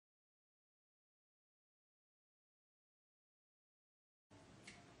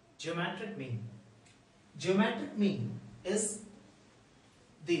Geometric mean. Geometric mean is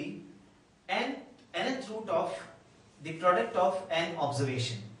the nth root of the product of an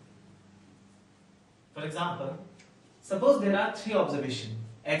observation. For example, suppose there are three observations,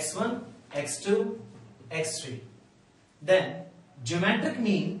 x1, x2, x3. Then geometric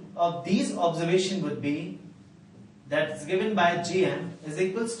mean of these observations would be, that is given by Gm, is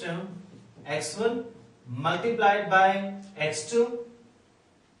equals to x1 multiplied by x2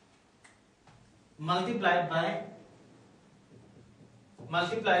 multiplied by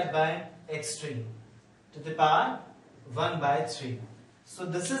x3 to the power 1 by 3. So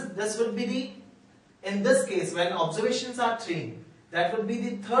this would be the, in this case when observations are 3, that would be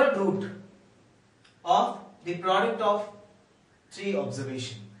the third root of the product of 3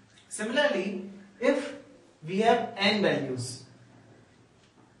 observations. Similarly, if we have n values,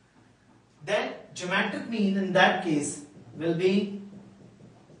 then geometric mean in that case will be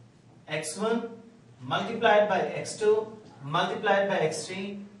x1 multiplied by x2 multiplied by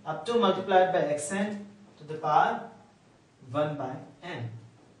x3 up to multiplied by xn to the power 1 by n.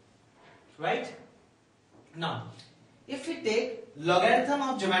 Right? Now, if we take logarithm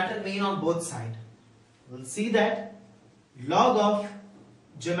of geometric mean on both sides, we'll see that log of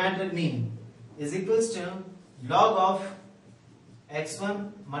geometric mean is equals to log of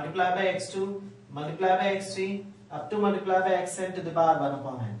x1 multiplied by x2 multiplied by x3 up to multiplied by xn to the power 1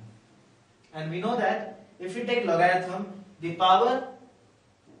 upon n. And we know that if we take logarithm, the power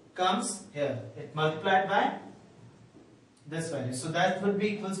comes here, it multiplied by this value. So that would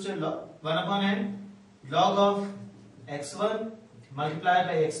be equals to 1 upon n log of x1 multiplied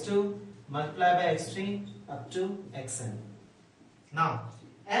by x2 multiplied by x3 up to xn. Now,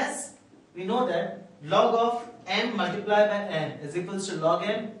 as we know that log of m multiplied by n is equals to log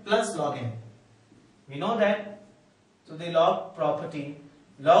m plus log n. We know that through the log property,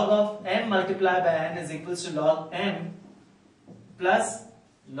 log of m multiplied by n is equals to log m plus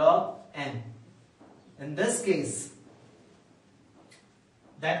log n. In this case,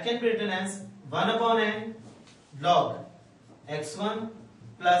 that can be written as 1 upon n log x1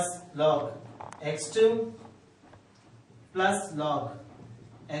 plus log x2 plus log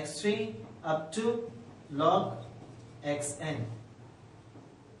x3 up to log xn.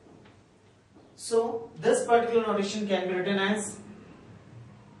 So this particular notation can be written as,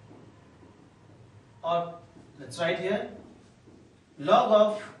 or let's write here, log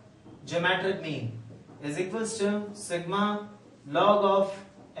of geometric mean is equals to sigma log of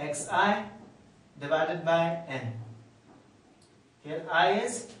xi divided by n. Here I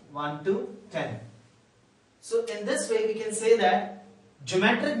is 1 to 10. So in this way we can say that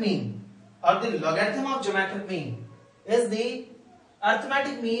geometric mean or the logarithm of geometric mean is the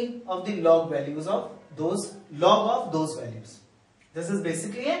arithmetic mean of the log values of those values. This is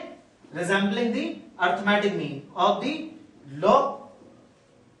basically resembling the arithmetic mean of the log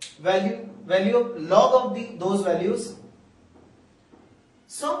value of log of those values.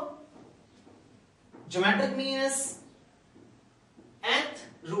 So geometric mean is nth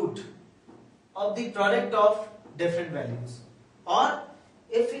root of the product of different values, or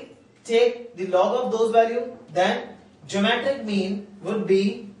if we take the log of those values, then geometric mean would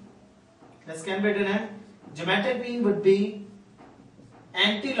be, this can be written as, geometric mean would be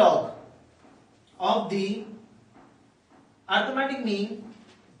anti-log of the arithmetic mean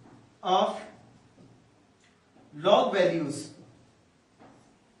of log values.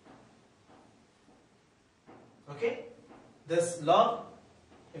 Okay, this log,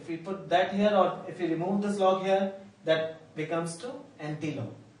 if we put that here or if we remove this log here, that becomes to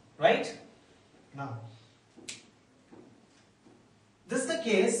anti-log, right? Now, this is the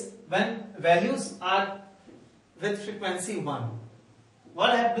case when values are with frequency 1.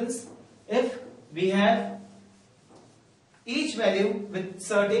 What happens if we have each value with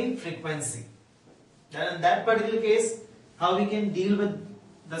certain frequency? Then in that particular case, how we can deal with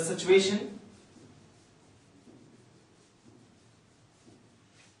the situation?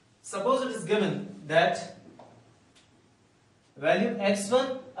 Suppose it is given that value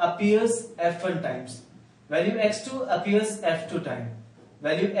x1 appears f1 times, value x2 appears f2 times,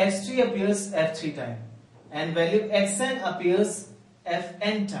 value x3 appears f3 times, and value xn appears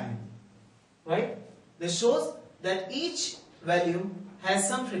fn times. Right? This shows that each value has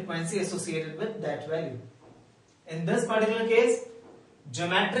some frequency associated with that value. In this particular case,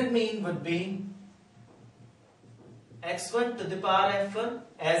 geometric mean would be x1 to the power f1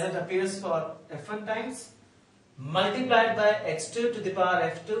 as it appears for f1 times multiplied by x2 to the power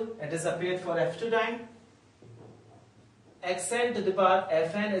f2, it is appeared for f2 time, xn to the power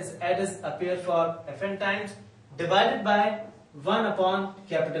fn is appeared for fn times, divided by 1 upon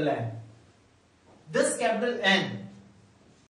capital N. This capital N